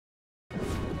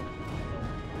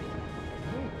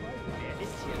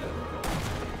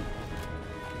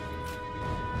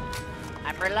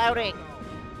Reloading.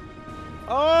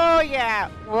 Oh yeah.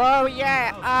 Whoa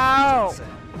yeah. Oh.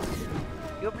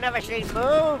 You've never seen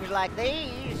moves like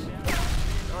these.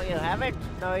 No, you haven't.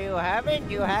 No, you haven't.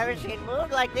 You haven't seen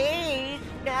moves like these.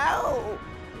 No.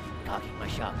 Cocking my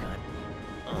shotgun.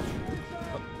 I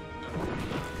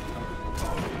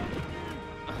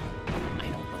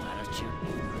don't know how to shoot.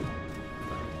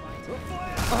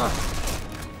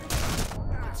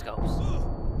 Let's go.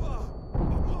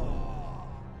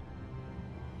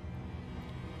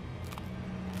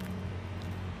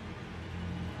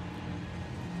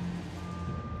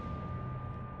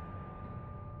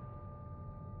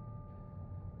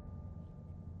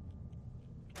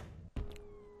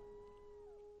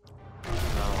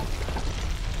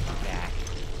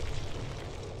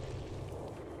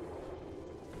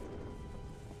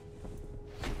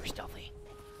 Stealthy.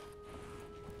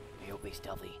 You'll be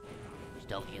stealthy.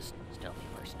 Stealthiest stealthy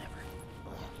person ever.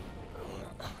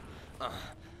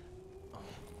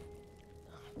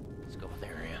 Let's go with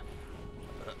area.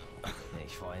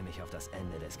 Ich freue mich auf das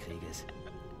Ende des Krieges.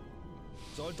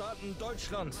 Soldaten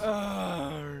Deutschlands!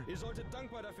 Ihr solltet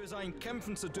dankbar dafür sein,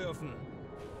 kämpfen zu dürfen.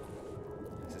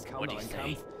 Es ist kaum noch ein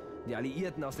Kampf. Die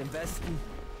Alliierten aus dem Westen,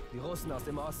 die Russen aus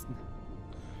dem Osten.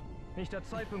 Nicht der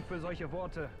Zeitpunkt für solche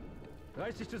Worte.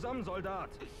 Reiß dich zusammen, Soldat!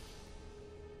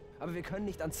 Aber wir können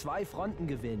nicht an zwei Fronten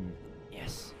gewinnen.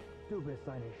 Yes. Du bist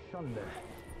eine Schande.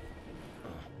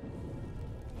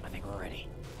 I think we're ready.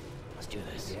 Let's do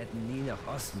this. Wir hätten nie nach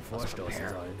Osten vorstoßen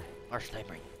sollen. Our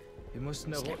snipering. Wir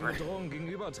mussten der roten Bedrohung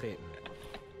gegenübertreten.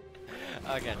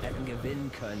 Okay. Wir hätten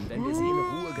gewinnen können, wenn wir sie in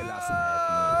Ruhe gelassen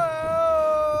hätten.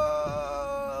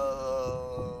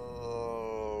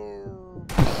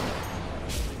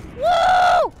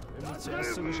 Woo! Wenn wir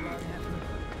zuerst zugeschlagen hätten.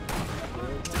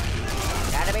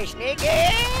 Gotta be sneaky!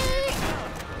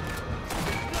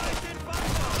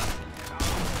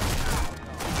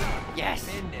 Yes!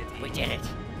 We did it!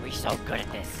 We're so good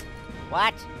at this.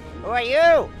 What? Who are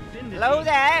you? Hello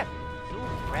there!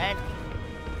 Friend.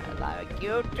 I like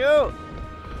you too.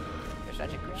 You're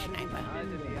such a good sniper.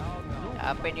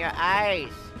 Up in your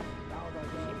eyes.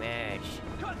 Image.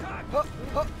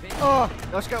 Oh,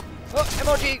 no scope. Oh,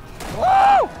 emoji.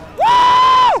 Woo!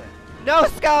 Woo! No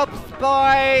scopes,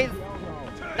 boys!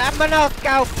 Number no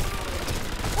scope!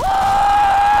 Woo!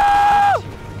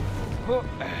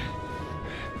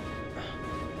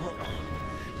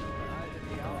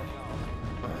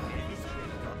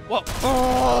 Whoa!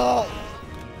 Oh!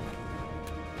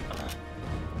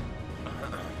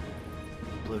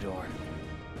 Blue door.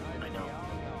 I know.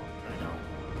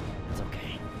 It's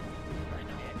okay. I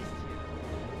know.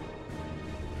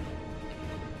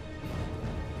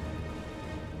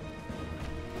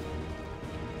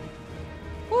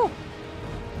 Woo!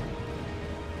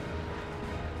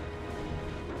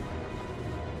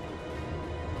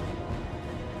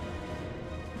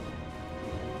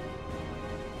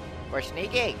 We're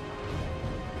sneaky.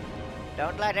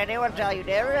 Don't let anyone tell you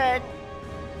different.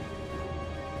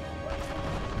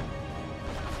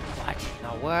 What in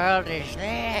the world is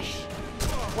this?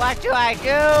 What do I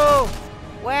do?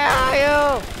 Where are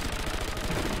you?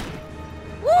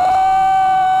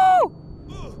 Woo!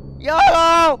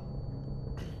 YOLO!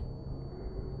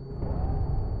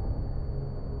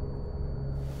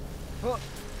 We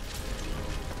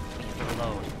have to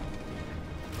reload.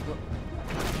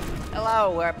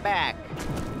 Hello, we're back.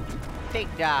 Big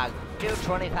dog,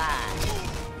 225.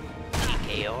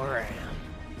 TKO around.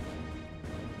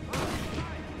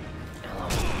 Hello.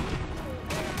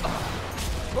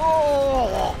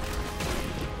 Oh!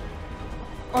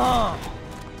 Oh!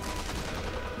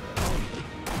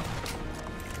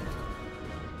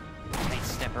 Great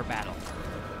stepper battle.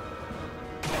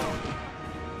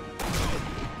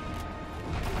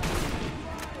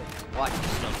 Watch the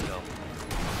snow go.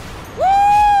 Woo!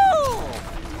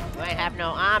 You ain't have no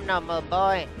arm no more,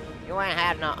 boy. You ain't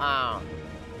have no arm.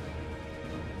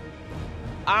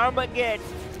 Armageddon.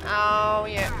 Oh,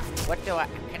 yeah. What do I...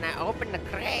 Can I open the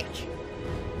crate?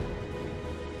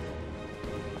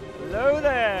 Hello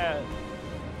there.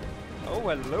 Oh,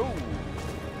 hello.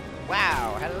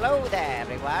 Wow. Hello there,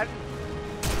 everyone.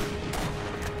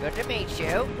 Good to meet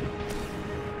you.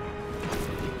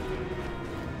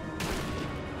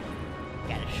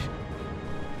 Got it.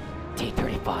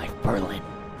 T-35 Berlin.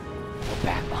 We're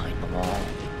back behind the wall.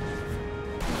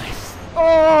 Nice. Oh!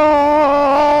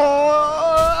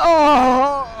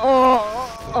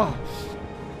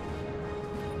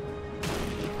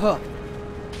 Huh.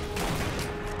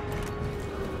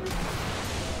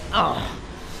 Oh.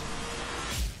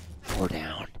 4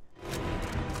 down.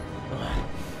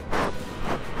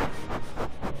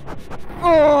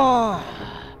 Oh.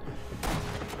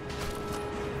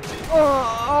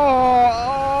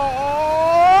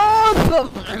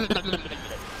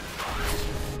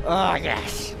 Oh,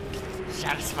 yes.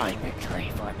 Satisfying victory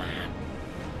for a man.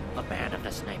 A man of the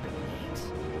sniper leagues.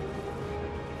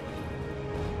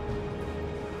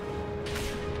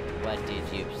 What did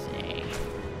you say?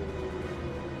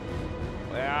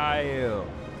 Where are you?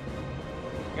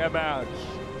 Come out.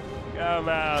 Come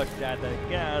out at the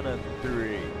count of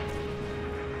 3.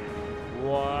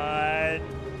 1,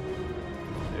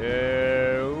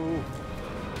 2.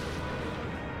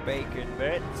 Bacon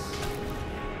bits.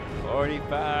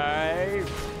 45.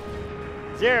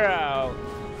 0.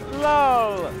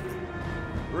 LOL.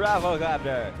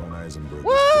 Rafflecopter. Von Eisenberg.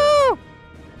 Woo!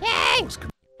 Yay!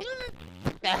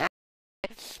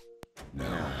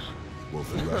 Now,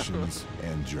 both the Russians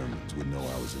and Germans would know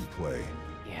I was in play.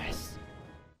 Yes.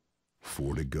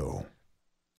 4 to go.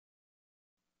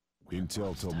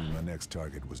 Intel told me my next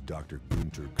target was Dr.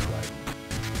 Gunter Kreiden,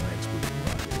 an expert in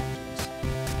rocket engines.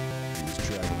 He was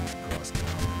traveling across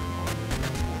town on an armored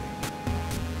convoy.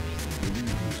 He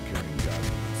believed he was carrying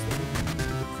documents that would lead to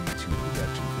the V2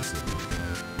 production facility,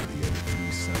 where the other 3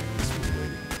 scientists were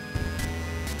waiting.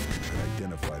 I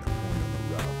identified a point on the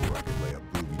route where I could lay a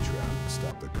booby trap and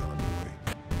stop the convoy.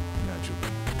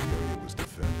 Naturally, the area was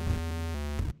defended.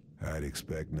 I'd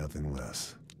expect nothing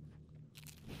less.